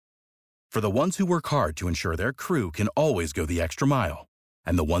For the ones who work hard to ensure their crew can always go the extra mile,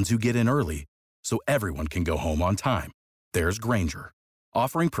 and the ones who get in early so everyone can go home on time, there's Grainger,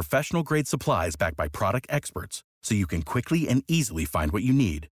 offering professional-grade supplies backed by product experts so you can quickly and easily find what you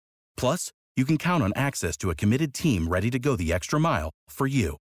need. Plus, you can count on access to a committed team ready to go the extra mile for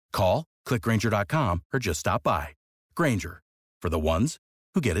you. Call, click Grainger.com, or just stop by. Grainger, for the ones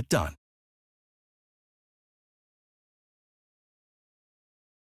who get it done.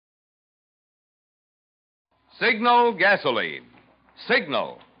 Signal gasoline.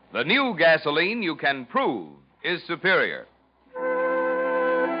 Signal, the new gasoline you can prove is superior.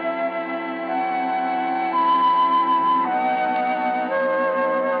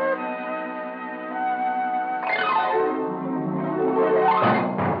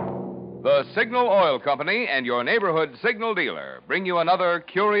 The Signal Oil Company and your neighborhood signal dealer bring you another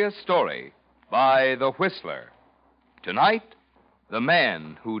curious story by The Whistler. Tonight, the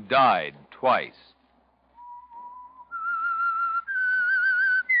man who died twice.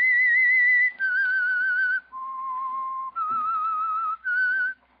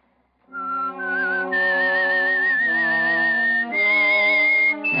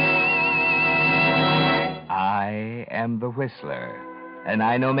 I am the Whistler, and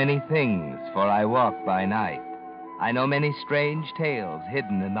I know many things, for I walk by night. I know many strange tales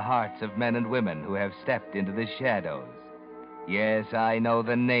hidden in the hearts of men and women who have stepped into the shadows. Yes, I know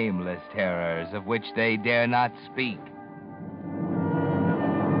the nameless terrors of which they dare not speak.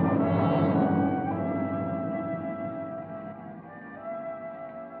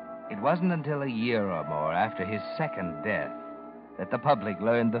 It wasn't until a year or more after his second death that the public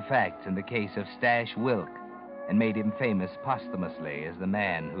learned the facts in the case of Stash Wilk and made him famous posthumously as the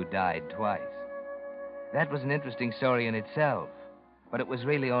man who died twice. That was an interesting story in itself, but it was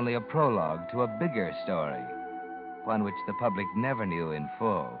really only a prologue to a bigger story, one which the public never knew in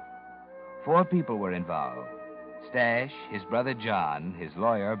full. 4 people were involved: Stash, his brother John, his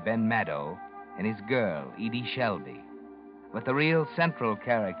lawyer Ben Maddow, and his girl Edie Shelby. But the real central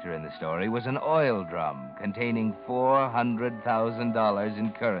character in the story was an oil drum containing $400,000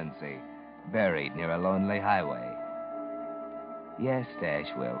 in currency, buried near a lonely highway. Yes,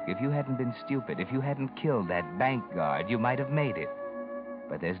 Stash Wilk, if you hadn't been stupid, if you hadn't killed that bank guard, you might have made it.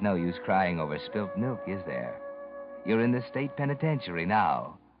 But there's no use crying over spilt milk, is there? You're in the state penitentiary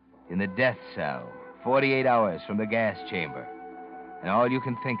now, in the death cell, 48 hours from the gas chamber. And all you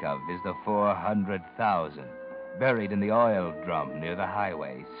can think of is the $400,000 buried in the oil drum near the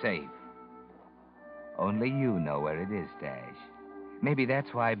highway, safe. Only you know where it is, Stash. Maybe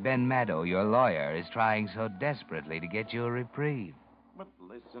that's why Ben Maddow, your lawyer, is trying so desperately to get you a reprieve. But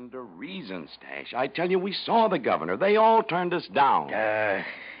listen to reason, Stash. I tell you, we saw the governor. They all turned us down. There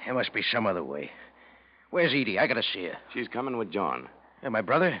must be some other way. Where's Edie? I gotta see her. She's coming with John. And my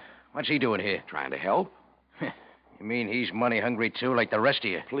brother? What's he doing here? Trying to help? You mean he's money hungry, too, like the rest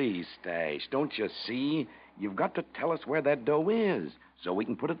of you? Please, Stash, don't you see? You've got to tell us where that dough is so we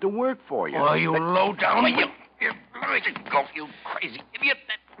can put it to work for you. Oh, you low down... Let me go, you crazy idiot.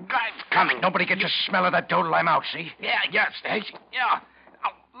 That guy's coming. Nobody gets a smell of that dough I'm out, see? Yeah, Stash. Yeah.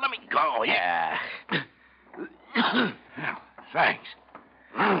 Let me go. Yeah. Well, thanks.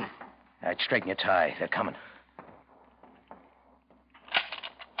 All right, straighten your tie. They're coming.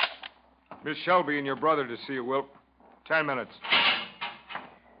 Miss Shelby and your brother to see you, Wilk. 10 minutes.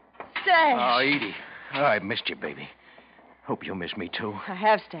 Stash. Oh, Edie. Oh, I missed you, baby. Hope you miss me, too. I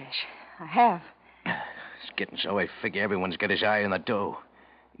have, Stash. I have. It's getting so I figure everyone's got his eye on the dough.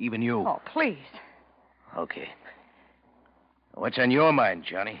 Even you. Oh, please. Okay. What's on your mind,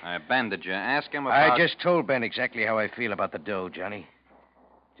 Johnny? Ben, did you ask him about... I just told Ben exactly how I feel about the dough, Johnny.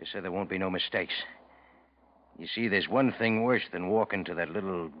 Just so there won't be no mistakes. You see, there's one thing worse than walking to that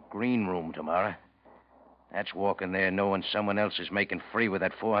little green room tomorrow. That's walking there knowing someone else is making free with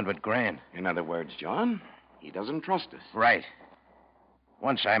that $400,000. In other words, John, he doesn't trust us. Right.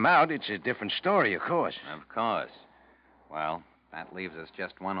 Once I'm out, it's a different story, of course. Of course. Well, that leaves us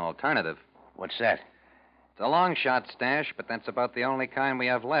just one alternative. What's that? It's a long shot, Stash, but that's about the only kind we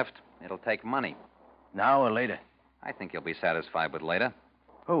have left. It'll take money. Now or later? I think you'll be satisfied with later.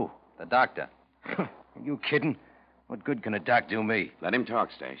 Who? The doctor. Are you kidding? What good can a doc do me? Let him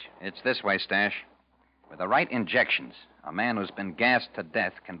talk, Stash. It's this way, Stash. With the right injections, a man who's been gassed to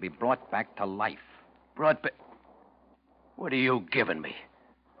death can be brought back to life. Brought back? What are you giving me?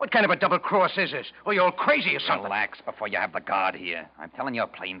 What kind of a double cross is this? Or you all crazy or something? Relax before you have the guard here. I'm telling you a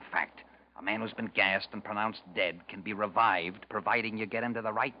plain fact. A man who's been gassed and pronounced dead can be revived, providing you get him to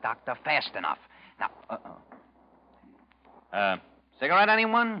the right doctor fast enough. Now, cigarette,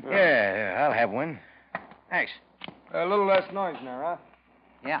 anyone? Yeah, I'll have one. Thanks. A little less noise now, huh?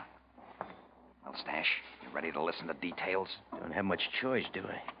 Yeah. Well, Stash, you ready to listen to details? Don't have much choice, do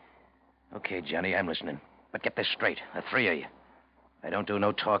I? Okay, Johnny, I'm listening. But get this straight, the three of you. I don't do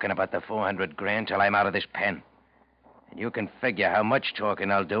no talking about the 400 grand till I'm out of this pen. And you can figure how much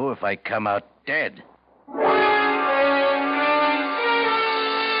talking I'll do if I come out dead.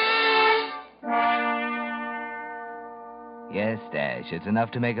 Yes, Stash, it's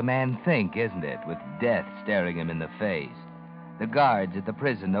enough to make a man think, isn't it, with death staring him in the face. The guards at the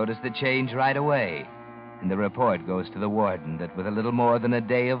prison notice the change right away, and the report goes to the warden that with a little more than a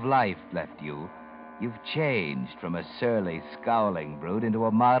day of life left you, you've changed from a surly, scowling brute into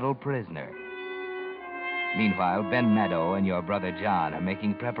a model prisoner. Meanwhile, Ben Meadow and your brother John are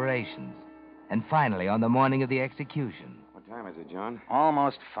making preparations. And finally, on the morning of the execution... What time is it, John?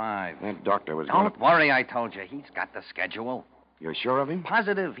 Almost 5. That doctor was Don't worry, I told you. He's got the schedule. You're sure of him?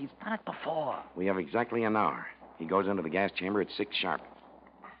 Positive. He's done it before. We have exactly an hour. He goes into the gas chamber at 6 sharp.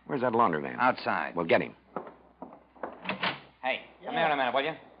 Where's that laundry van? Outside. We'll get him. Hey, come here in a minute, will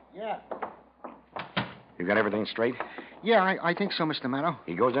you? Yeah. You got everything straight? Yeah, I think so, Mr. Meadow.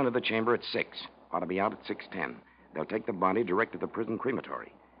 He goes into the chamber at 6. Ought to be out at 6:10. They'll take the body direct to the prison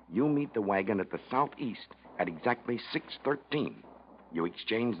crematory. You meet the wagon at the southeast at exactly 6:13. You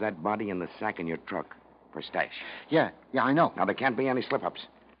exchange that body in the sack in your truck for Stash. Yeah, I know. Now, there can't be any slip-ups.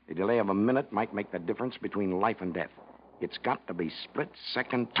 The delay of a minute might make the difference between life and death. It's got to be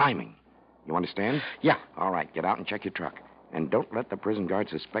split-second timing. You understand? Yeah. All right, get out and check your truck. And don't let the prison guard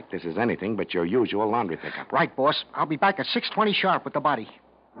suspect this is anything but your usual laundry pickup. Right, boss. I'll be back at 6:20 sharp with the body.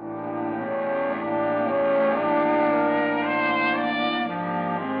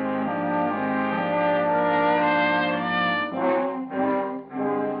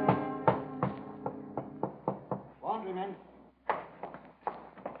 Laundryman.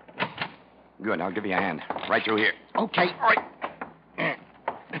 Good, I'll give you a hand. Right through here. Okay. Right.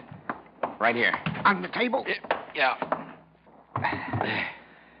 Right here. On the table? Yeah.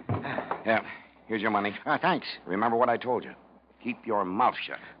 Yeah, here's your money. Thanks. Remember what I told you. Keep your mouth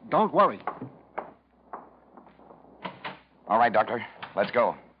shut. Don't worry. All right, Doctor. Let's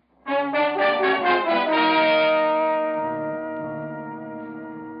go.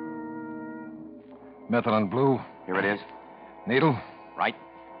 Methylene blue. Here it is. Needle. Right.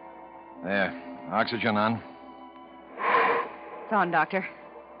 There. Oxygen on. It's on, Doctor.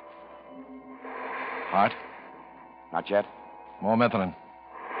 Heart. Not yet. More methylene.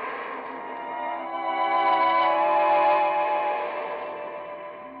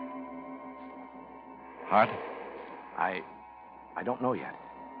 Heart. I don't know yet.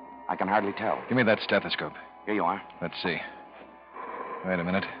 I can hardly tell. Give me that stethoscope. Here you are. Let's see. Wait a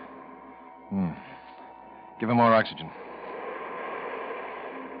minute. Give him more oxygen.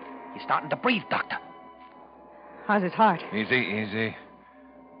 He's starting to breathe, Doctor. How's his heart? Easy.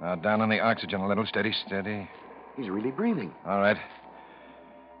 Now down on the oxygen a little. Steady. He's really breathing. All right.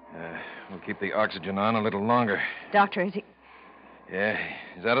 We'll keep the oxygen on a little longer. Doctor, is he... Yeah,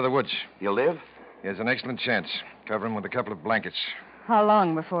 he's out of the woods. He'll live? He has an excellent chance. Cover him with a couple of blankets. How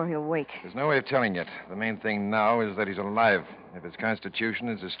long before he'll wake? There's no way of telling yet. The main thing now is that he's alive. If his constitution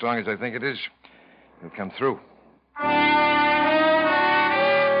is as strong as I think it is, he'll come through.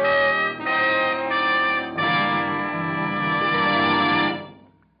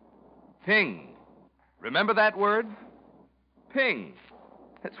 Ping. Remember that word? Ping.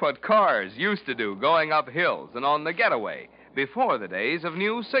 That's what cars used to do going up hills and on the getaway before the days of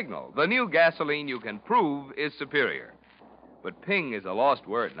New Signal, the new gasoline you can prove is superior. But ping is a lost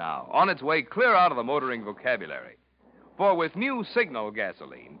word now, on its way clear out of the motoring vocabulary. For with New Signal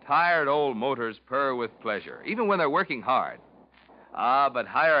gasoline, tired old motors purr with pleasure, even when they're working hard. But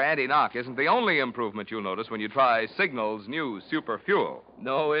higher anti-knock isn't the only improvement you'll notice when you try Signal's new super fuel.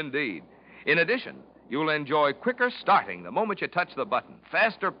 No, indeed. In addition, you'll enjoy quicker starting the moment you touch the button,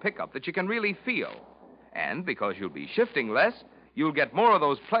 faster pickup that you can really feel. And because you'll be shifting less, you'll get more of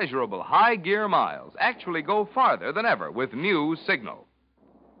those pleasurable high-gear miles, actually go farther than ever with New Signal.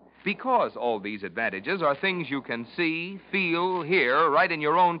 Because all these advantages are things you can see, feel, hear right in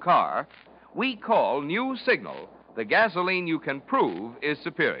your own car, we call New Signal the gasoline you can prove is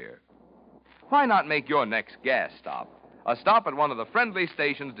superior. Why not make your next gas stop a stop at one of the friendly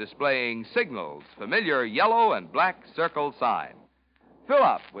stations displaying Signal's familiar yellow and black circle sign? Fill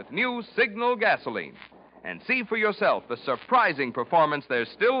up with New Signal gasoline and see for yourself the surprising performance there's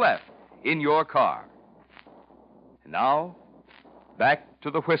still left in your car. And now, back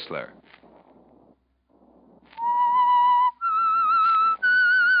to the Whistler.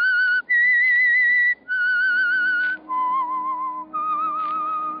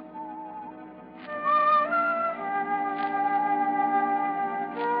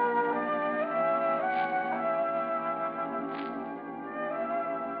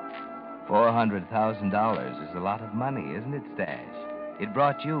 $400,000 is a lot of money, isn't it, Stash? It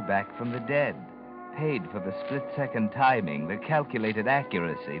brought you back from the dead, paid for the split-second timing, the calculated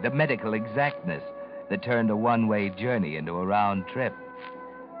accuracy, the medical exactness that turned a one-way journey into a round trip.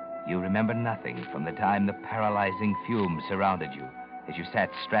 You remember nothing from the time the paralyzing fumes surrounded you as you sat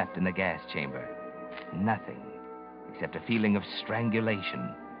strapped in the gas chamber. Nothing, except a feeling of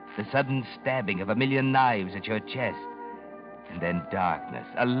strangulation, the sudden stabbing of a million knives at your chest, and then darkness,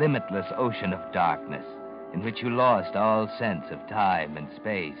 a limitless ocean of darkness, in which you lost all sense of time and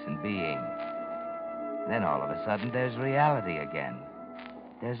space and being. Then all of a sudden, there's reality again.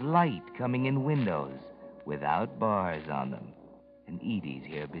 There's light coming in windows without bars on them. And Edie's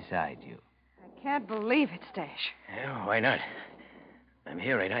here beside you. I can't believe it, Stash. Yeah, why not? I'm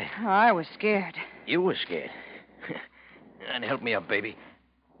here, ain't I? Oh, I was scared. You were scared. And help me up, baby.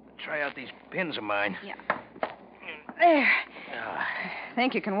 Try out these pins of mine. Yeah. There. Ah.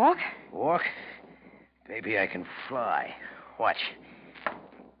 Think you can walk? Walk? Baby, I can fly. Watch.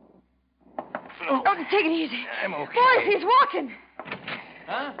 Oh, take it easy. I'm okay. Boys, he's walking.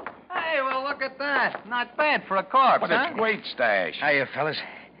 Huh? Hey, well, look at that. Not bad for a corpse, But huh? it's weight, Stash. Hiya, fellas.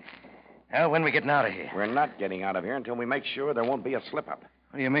 Well, when are we getting out of here? We're not getting out of here until we make sure there won't be a slip-up.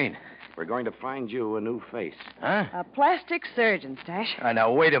 What do you mean? We're going to find you a new face. Huh? A plastic surgeon, Stash.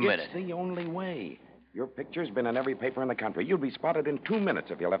 Now, wait a minute. It's the only way. Your picture's been in every paper in the country. You'd be spotted in 2 minutes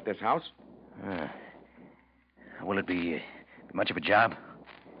if you left this house. Will it be much of a job?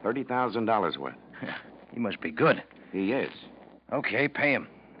 $30,000 worth. He must be good. He is. Okay, pay him.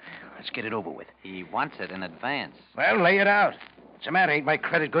 Let's get it over with. He wants it in advance. Well, lay it out. What's the matter? Ain't my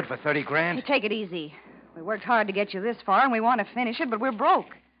credit good for $30,000? Hey, take it easy. We worked hard to get you this far, and we want to finish it, but we're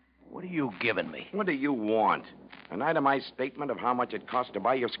broke. What are you giving me? What do you want? An itemized statement of how much it costs to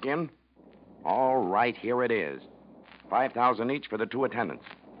buy your skin? All right, here it is. $5,000 each for the 2 attendants.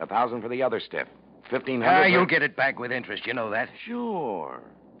 $1,000 for the other stiff. $1,500. You'll get it back with interest. You know that. Sure.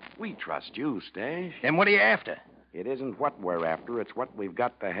 We trust you, Stash. Then what are you after? It isn't what we're after, it's what we've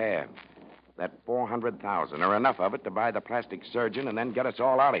got to have. That $400,000, or enough of it to buy the plastic surgeon and then get us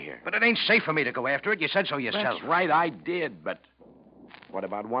all out of here. But it ain't safe for me to go after it. You said so yourself. That's right, I did, but what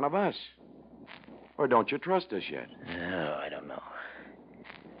about one of us? Or don't you trust us yet? Oh, I don't know.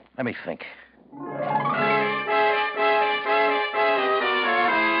 Let me think.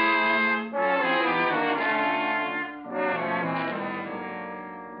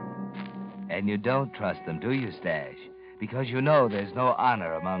 And you don't trust them, do you, Stash? Because you know there's no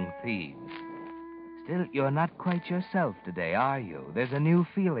honor among thieves. Still, you're not quite yourself today, are you? There's a new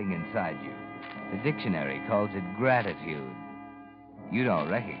feeling inside you. The dictionary calls it gratitude. You don't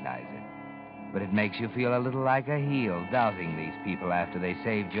recognize it, but it makes you feel a little like a heel, doubting these people after they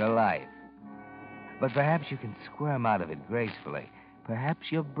saved your life. But perhaps you can squirm out of it gracefully.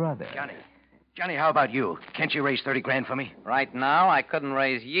 Perhaps your brother... Johnny, how about you? Can't you raise $30,000 for me? Right now, I couldn't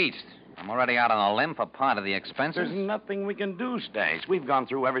raise yeast. I'm already out on a limb for part of the expenses. There's nothing we can do, Stash. We've gone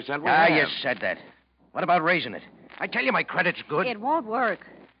through every cent we have. You said that. What about raising it? I tell you my credit's good. It won't work.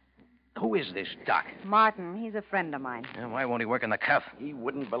 Who is this Doc? Martin, he's a friend of mine. Why won't he work in the cuff? He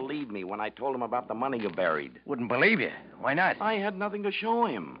wouldn't believe me when I told him about the money you buried. Wouldn't believe you. Why not? I had nothing to show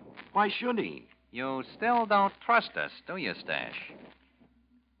him. Why should he? You still don't trust us, do you, Stash?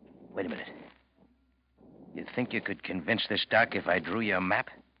 Wait a minute. You think you could convince this Doc if I drew you a map?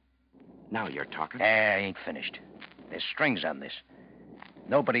 Now you're talking. I ain't finished. There's strings on this.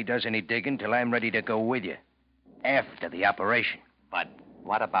 Nobody does any digging till I'm ready to go with you. After the operation. But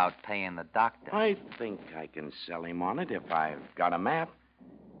what about paying the doctor? I think I can sell him on it if I've got a map.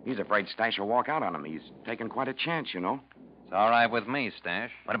 He's afraid Stash will walk out on him. He's taking quite a chance, you know. It's all right with me,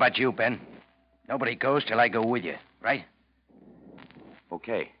 Stash. What about you, Ben? Nobody goes till I go with you, right?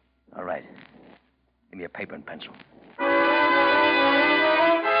 Okay. All right. Give me a paper and pencil.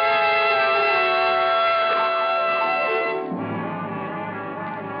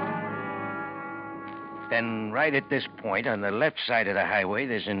 Then right at this point, on the left side of the highway,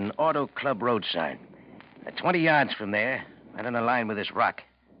 there's an Auto Club road sign. 20 yards from there, right on the line with this rock,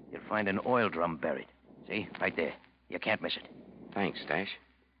 you'll find an oil drum buried. See? Right there. You can't miss it. Thanks, Stash.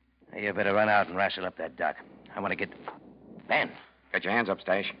 Now, you better run out and wrestle up that Doc. I want to get... Ben. Get your hands up,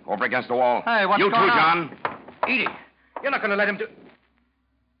 Stash. Over against the wall. Hey, what's you going too, on? John. Edie, you're not going to let him do...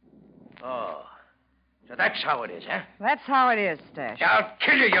 Oh. So that's how it is, huh? That's how it is, Stash. I'll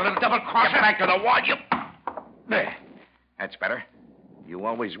kill you, you little double-crosser. Get back to the wall, you... There. That's better. You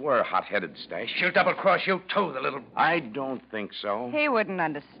always were hot-headed, Stash. She'll double-cross you, too, the little... I don't think so. He wouldn't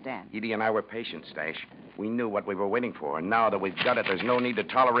understand. Edie and I were patient, Stash. We knew what we were waiting for, and now that we've got it, there's no need to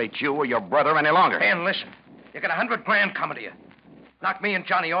tolerate you or your brother any longer. Ben, listen. You got $100,000 coming to you. Knock me and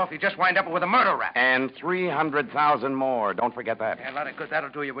Johnny off, you just wind up with a murder rap. And 300,000 more. Don't forget that. Yeah, a lot of good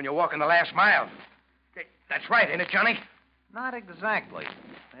that'll do you when you're walking the last mile. Hey, that's right, ain't it, Johnny? Not exactly.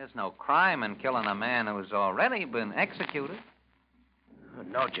 There's no crime in killing a man who's already been executed.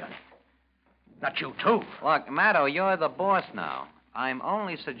 No, Johnny. Not you, too. Look, Maddo, you're the boss now. I'm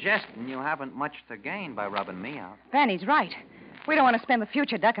only suggesting you haven't much to gain by rubbing me out. Ben, he's right. We don't want to spend the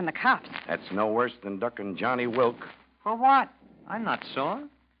future ducking the cops. That's no worse than ducking Johnny Wilk. For what? I'm not sore.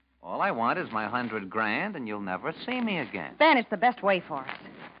 All I want is my $100,000, and you'll never see me again. Ben, it's the best way for us.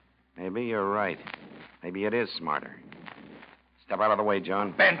 Maybe you're right. Maybe it is smarter. Step out of the way,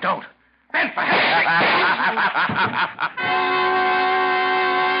 John. Ben, don't. Ben, for heaven's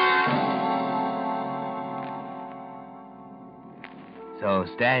So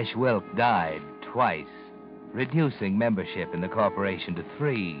Stash Wilk died twice, reducing membership in the corporation to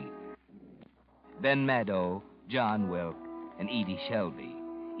 3. Ben Maddo, John Wilk, and Edie Shelby,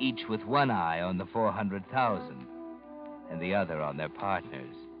 each with one eye on the 400,000 and the other on their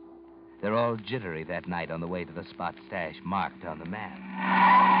partners. They're all jittery that night on the way to the spot Stash marked on the map.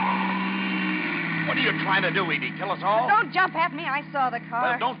 What are you trying to do, Edie? Kill us all? Don't jump at me. I saw the car.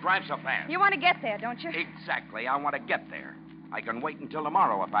 Well, don't drive so fast. You want to get there, don't you? Exactly. I want to get there. I can wait until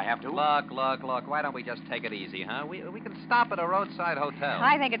tomorrow if I have to. Look. Why don't we just take it easy, huh? We can stop at a roadside hotel.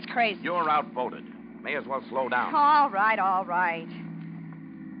 I think it's crazy. You're outvoted. May as well slow down. All right.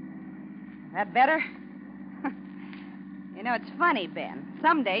 That better? You know, it's funny, Ben.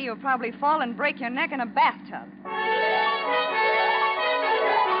 Someday you'll probably fall and break your neck in a bathtub.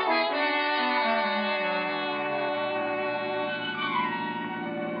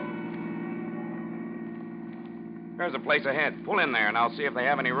 There's a place ahead. Pull in there, and I'll see if they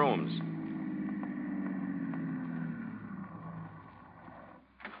have any rooms.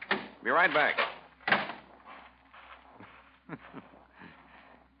 Be right back.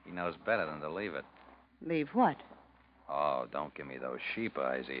 He knows better than to leave it. Leave what? Oh, don't give me those sheep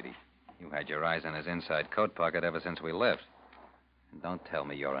eyes, Edie. You had your eyes in his inside coat pocket ever since we left. And don't tell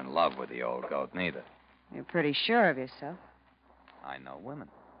me you're in love with the old goat, neither. You're pretty sure of yourself. I know women.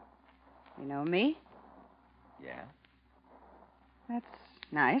 You know me? Yeah? That's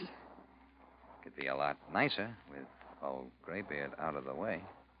nice. Could be a lot nicer with old Graybeard out of the way.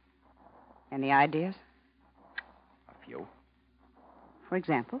 Any ideas? A few. For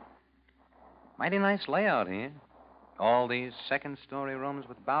example? Mighty nice layout here. All these second-story rooms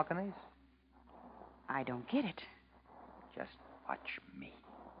with balconies. I don't get it. Just watch me.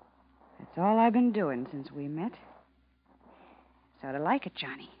 That's all I've been doing since we met. Sort of like it,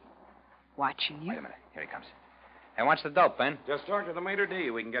 Johnny. Watching you. Wait a minute. Here he comes. Hey, what's the dope, Ben? Just talk to the maitre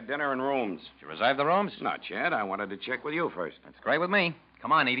d'. We can get dinner and rooms. Did you reserve the rooms? Not yet. I wanted to check with you first. That's great with me.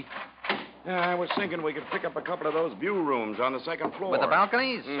 Come on, Edie. Yeah, I was thinking we could pick up a couple of those view rooms on the second floor. With the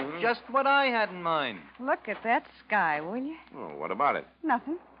balconies? Mhm. Just what I had in mind. Look at that sky, will you? Oh, what about it?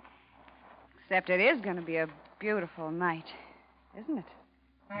 Nothing. Except it is going to be a beautiful night, isn't it?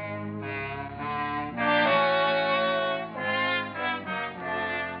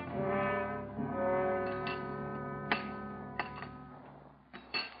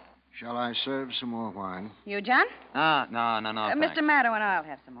 Shall I serve some more wine? You, John? No, thanks. Mr. Maddo and I'll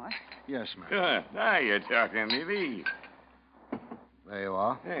have some more. Yes, ma'am. Good. Now you're talking to me. There you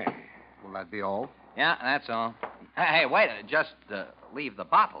are. Hey. Will that be all? Yeah, that's all. Hey, wait. Just leave the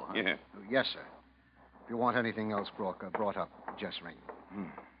bottle, huh? Yeah. Yes, sir. If you want anything else brought up, just ring.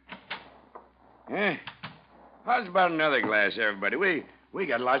 Yeah. How's about another glass, everybody? We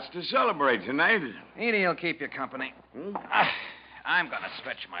got lots to celebrate tonight. Edie will keep you company. I'm going to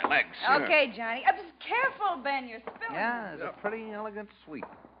stretch my legs. Okay, Johnny. Just careful, Ben. You're spilling. Yeah, it's a pretty elegant suite.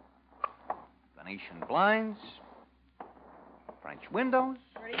 Venetian blinds, French windows,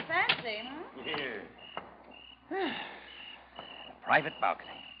 Pretty fancy, huh? Yeah. private balcony.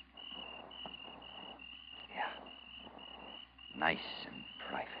 Yeah. Nice and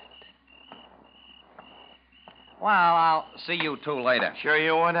private. Well, I'll see you two later. Sure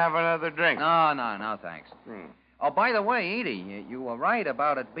you won't have another drink? No, thanks. Oh, by the way, Edie, you were right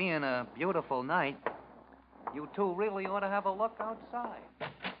about it being a beautiful night. You two really ought to have a look outside.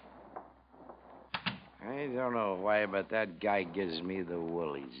 I don't know why, but that guy gives me the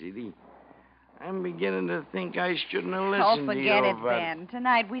woolies, Edie. I'm beginning to think I shouldn't have listened to you. Oh, forget it, Ben.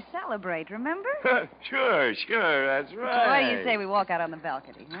 Tonight we celebrate, remember? Sure, that's right. What do you say we walk out on the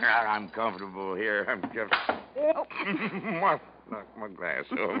balcony, huh? I'm comfortable here. I'm just... Oh. Knock my glass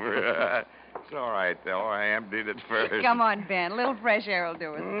over. It's all right, though. I emptied it first. Come on, Ben. A little fresh air will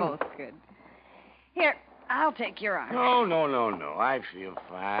do us both good. Here, I'll take your arm. No. I feel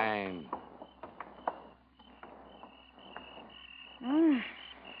fine.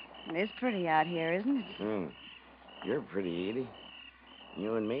 It is pretty out here, isn't it? You're pretty, Edie.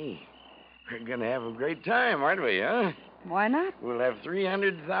 You and me. We're going to have a great time, aren't we, huh? Why not? We'll have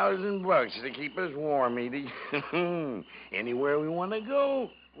 $300,000 to keep us warm, Edie. Anywhere we want to go,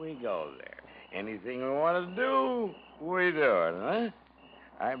 we go there. Anything we want to do, we do it, huh?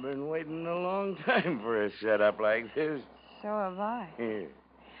 I've been waiting a long time for a setup like this. So have I. Here.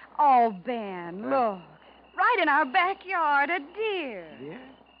 Oh, Ben, look. Right in our backyard, a deer. Yeah?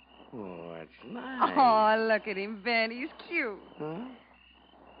 Oh, that's nice. Oh, look at him, Ben. He's cute. Huh?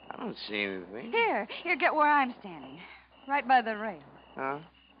 I don't see anything. Here, get where I'm standing. Right by the rail. Huh?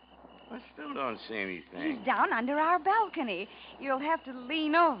 I still don't see anything. He's down under our balcony. You'll have to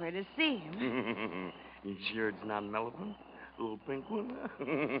lean over to see him. You sure it's not an elephant? A little pink one?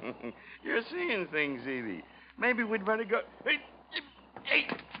 You're seeing things, Edie. Maybe we'd better go. Hey,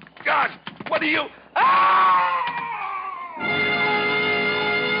 God! What are you? Ah!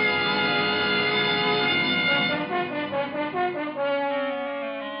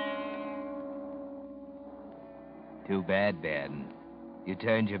 Too bad, Ben. You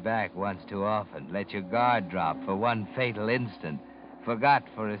turned your back once too often, let your guard drop for one fatal instant, forgot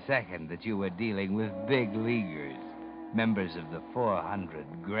for a second that you were dealing with big leaguers, members of the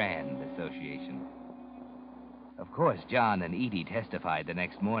 400 Grand Association. Of course, John and Edie testified the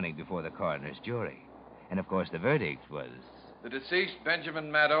next morning before the coroner's jury. And, of course, the verdict was... The deceased,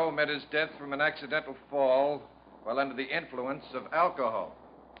 Benjamin Maddow, met his death from an accidental fall while under the influence of alcohol.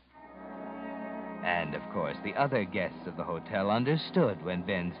 And, of course, the other guests of the hotel understood when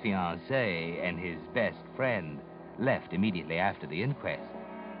Ben's fiancée and his best friend left immediately after the inquest.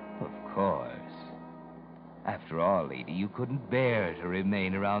 Of course. After all, Edie, you couldn't bear to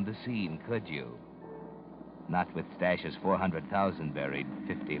remain around the scene, could you? Not with Stash's $400,000 buried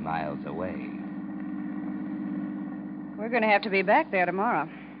 50 miles away. We're going to have to be back there tomorrow.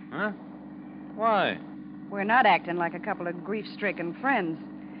 Huh? Why? We're not acting like a couple of grief-stricken friends.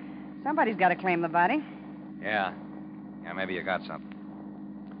 Somebody's got to claim the body. Yeah, maybe you got something.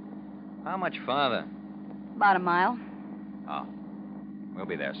 How much farther? About a mile. Oh, we'll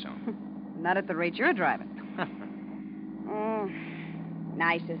be there soon. Not at the rate you're driving.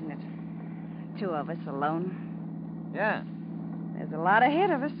 Nice, isn't it? Two of us alone. Yeah, There's a lot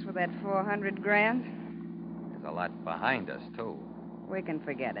ahead of us with that 400 grand. there's a lot behind us, too. We can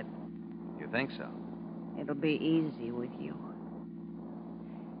forget it. You think so? It'll be easy with you.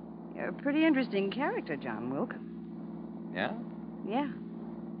 You're a pretty interesting character, John Wilk. Yeah? Yeah.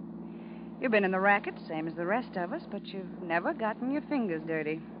 You've been in the racket, same as the rest of us, but you've never gotten your fingers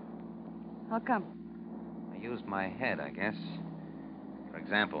dirty. How come? I used my head, I guess. For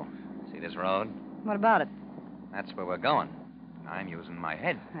example, see this road? What about it? That's where we're going. I'm using my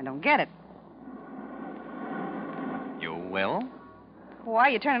head. I don't get it. You will? Why are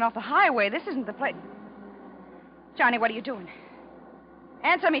you turning off the highway? This isn't the place. Johnny, what are you doing?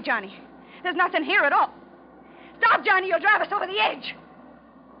 Answer me, Johnny. There's nothing here at all. Stop, Johnny. You'll drive us over the edge.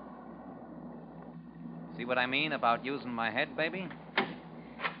 See what I mean about using my head, baby?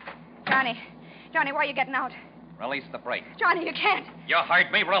 Johnny, why are you getting out? Release the brake. Johnny, you can't. You heard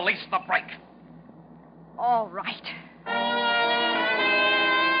me. Release the brake. All right.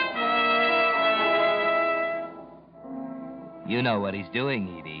 You know what he's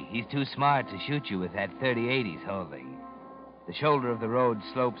doing, Edie. He's too smart to shoot you with that .38 he's holding. The shoulder of the road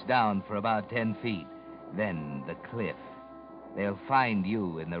slopes down for about 10 feet. Then the cliff. They'll find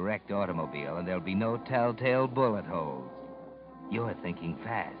you in the wrecked automobile, and there'll be no telltale bullet holes. You're thinking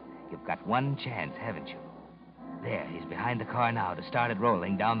fast. You've got one chance, haven't you? There, he's behind the car now to start it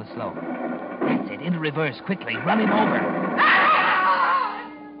rolling down the slope. That's it. Into reverse, quickly. Run him over.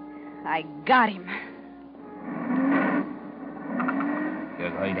 Ah! I got him.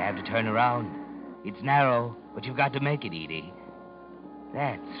 You're going to have to turn around. It's narrow, but you've got to make it, Edie.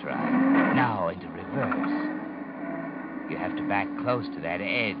 That's right. Now into reverse. You have to back close to that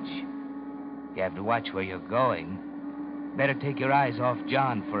edge. You have to watch where you're going. Better take your eyes off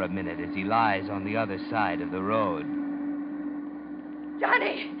John for a minute as he lies on the other side of the road.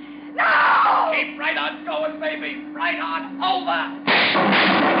 Johnny! No! Keep right on going, baby. Right on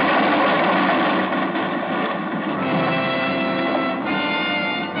over.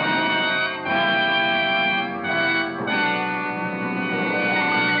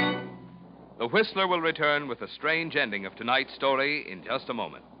 The Whistler will return with the strange ending of tonight's story in just a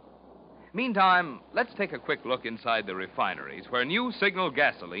moment. Meantime, let's take a quick look inside the refineries where new Signal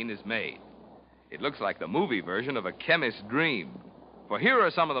gasoline is made. It looks like the movie version of a chemist's dream. For here are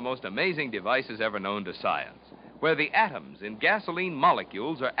some of the most amazing devices ever known to science, where the atoms in gasoline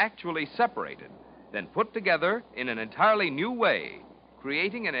molecules are actually separated, then put together in an entirely new way,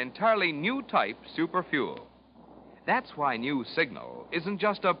 creating an entirely new type super fuel. That's why New Signal isn't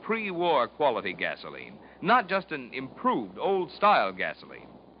just a pre-war quality gasoline, not just an improved old-style gasoline,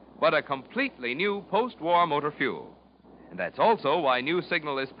 but a completely new post-war motor fuel. And that's also why New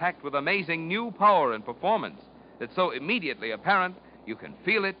Signal is packed with amazing new power and performance that's so immediately apparent you can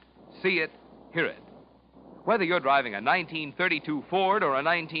feel it, see it, hear it. Whether you're driving a 1932 Ford or a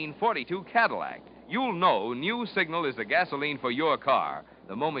 1942 Cadillac, you'll know New Signal is the gasoline for your car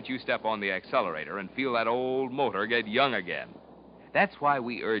the moment you step on the accelerator and feel that old motor get young again. That's why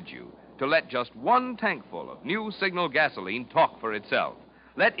we urge you to let just one tankful of New Signal gasoline talk for itself.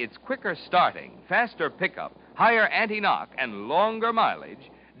 Let its quicker starting, faster pickup, higher anti-knock, and longer mileage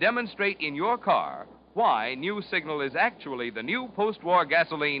demonstrate in your car why New Signal is actually the new post-war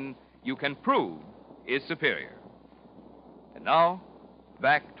gasoline you can prove is superior. And now,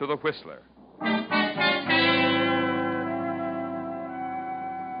 back to the Whistler.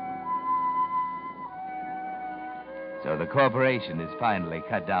 So the corporation is finally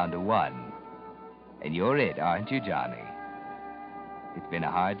cut down to one. And you're it, aren't you, Johnny? It's been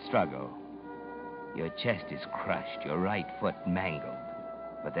a hard struggle. Your chest is crushed, your right foot mangled.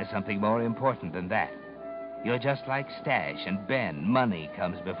 But there's something more important than that. You're just like Stash and Ben. Money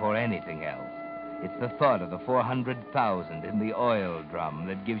comes before anything else. It's the thought of the 400,000 in the oil drum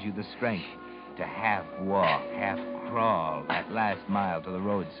that gives you the strength to half walk, half crawl that last mile to the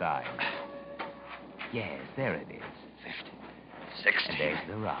roadside. Yes, there it is. 50, 60. And there's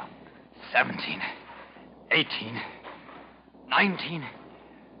the rock. 17, 18, 19,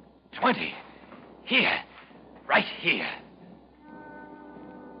 20. Here. Right here.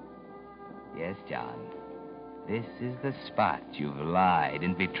 Yes, John. This is the spot you've lied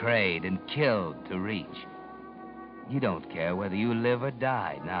and betrayed and killed to reach. You don't care whether you live or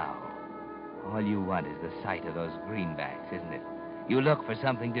die now. All you want is the sight of those greenbacks, isn't it? You look for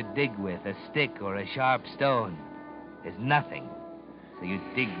something to dig with, a stick or a sharp stone. There's nothing. So you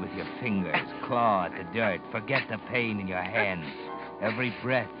dig with your fingers, claw at the dirt, forget the pain in your hands. Every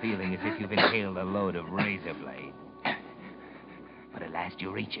breath feeling as if you've inhaled a load of razor blade. But at last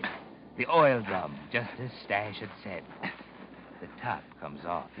you reach it. The oil drum, just as Stash had said. The top comes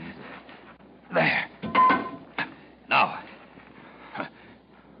off easily. There. Now.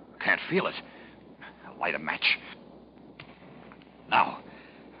 Can't feel it. Light a match. Now.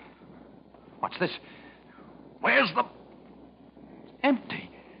 What's this? Where's the...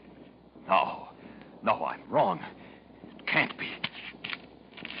 Empty. No. No, I'm wrong. It can't be.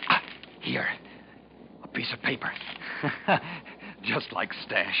 Ah, here. A piece of paper. Just like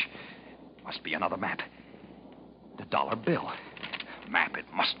Stash. Must be another map. The dollar bill. Map, it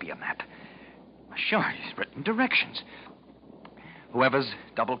must be a map. Sure, he's written directions. Whoever's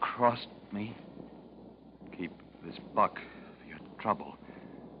double-crossed me, keep this buck for your trouble.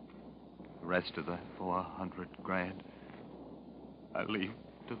 The rest of the 400 grand, I leave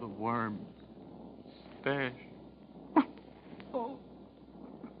to the worm. Stash. Oh,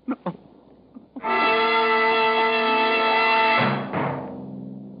 no.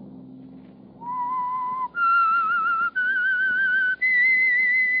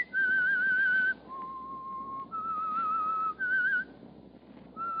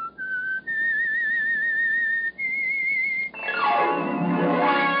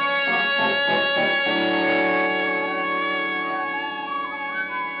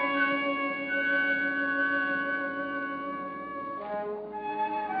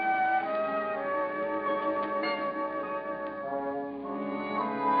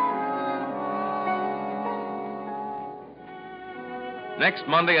 Next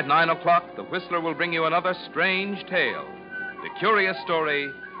Monday at 9 o'clock, the Whistler will bring you another strange tale. The curious story,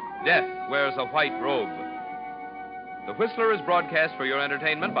 Death Wears a White Robe. The Whistler is broadcast for your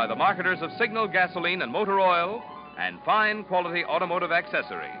entertainment by the marketers of Signal gasoline and motor oil and fine quality automotive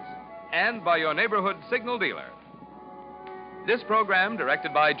accessories, and by your neighborhood Signal dealer. This program,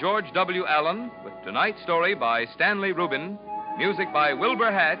 directed by George W. Allen, with tonight's story by Stanley Rubin, music by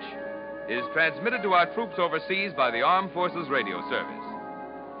Wilbur Hatch, is transmitted to our troops overseas by the Armed Forces Radio Service.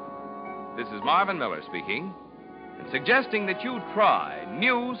 This is Marvin Miller speaking, and suggesting that you try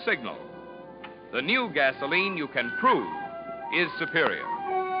New Signal, the new gasoline you can prove is superior.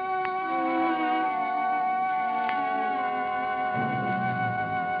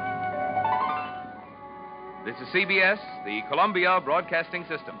 This is CBS, the Columbia Broadcasting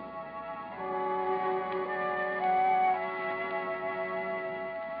System.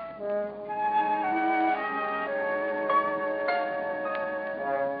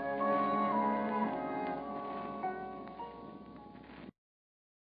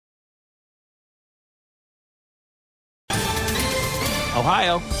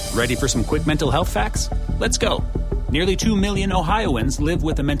 Ohio, ready for some quick mental health facts? Let's go. Nearly 2 million Ohioans live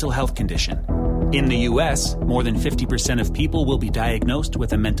with a mental health condition. In the U.S., more than 50% of people will be diagnosed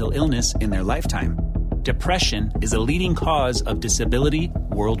with a mental illness in their lifetime. Depression is a leading cause of disability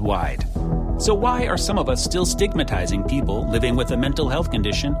worldwide. So why are some of us still stigmatizing people living with a mental health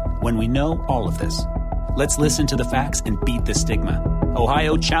condition when we know all of this? Let's listen to the facts and beat the stigma.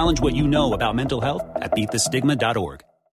 Ohio, challenge what you know about mental health at beatthestigma.org.